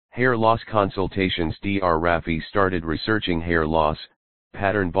Hair loss consultations. Dr. Raffi started researching hair loss,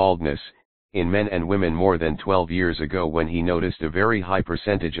 pattern baldness, in men and women more than 12 years ago when he noticed a very high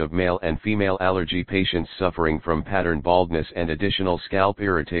percentage of male and female allergy patients suffering from pattern baldness and additional scalp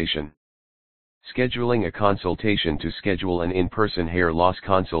irritation. Scheduling a consultation. To schedule an in-person hair loss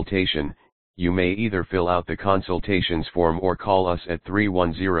consultation, you may either fill out the consultations form or call us at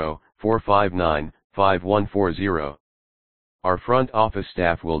 310-459-5140. Our front office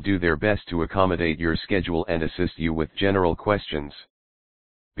staff will do their best to accommodate your schedule and assist you with general questions.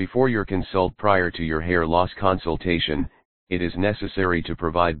 Before your consult. Prior to your hair loss consultation, it is necessary to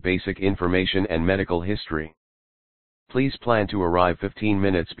provide basic information and medical history. Please plan to arrive 15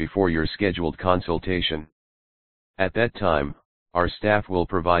 minutes before your scheduled consultation. At that time, our staff will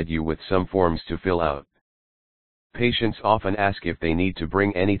provide you with some forms to fill out. Patients often ask if they need to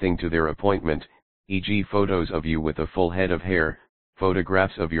bring anything to their appointment, e.g. photos of you with a full head of hair,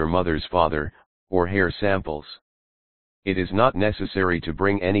 photographs of your mother's father, or hair samples. It is not necessary to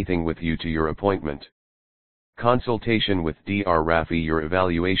bring anything with you to your appointment. Consultation with Dr. Raffi. Your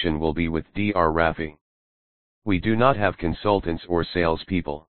evaluation will be with Dr. Raffi. We do not have consultants or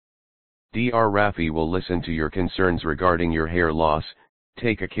salespeople. Dr. Raffi will listen to your concerns regarding your hair loss,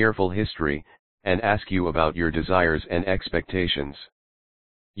 take a careful history, and ask you about your desires and expectations.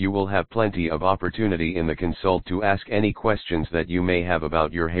 You will have plenty of opportunity in the consult to ask any questions that you may have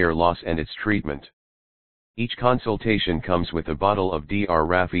about your hair loss and its treatment. Each consultation comes with a bottle of Dr.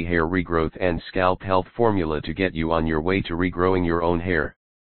 Raffi hair regrowth and scalp health formula to get you on your way to regrowing your own hair.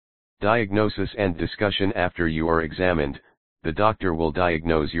 Diagnosis and discussion. After you are examined, the doctor will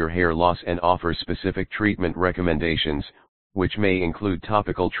diagnose your hair loss and offer specific treatment recommendations, which may include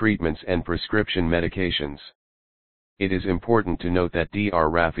topical treatments and prescription medications. It is important to note that Dr.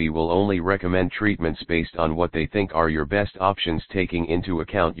 Raffi will only recommend treatments based on what they think are your best options, taking into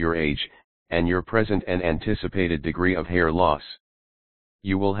account your age, and your present and anticipated degree of hair loss.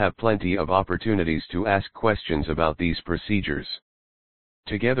 You will have plenty of opportunities to ask questions about these procedures.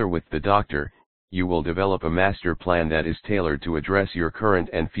 Together with the doctor, you will develop a master plan that is tailored to address your current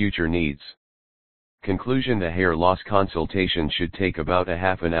and future needs. Conclusion. The hair loss consultation should take about a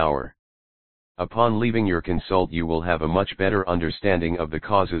half an hour. Upon leaving your consult, you will have a much better understanding of the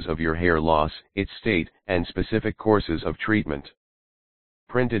causes of your hair loss, its state, and specific courses of treatment.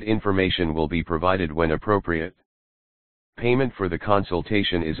 Printed information will be provided when appropriate. Payment for the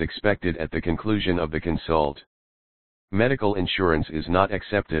consultation is expected at the conclusion of the consult. Medical insurance is not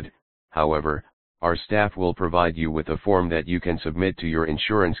accepted, however, our staff will provide you with a form that you can submit to your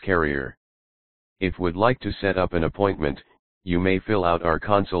insurance carrier. If would like to set up an appointment, you may fill out our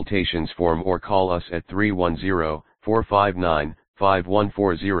consultations form or call us at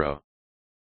 310-459-5140.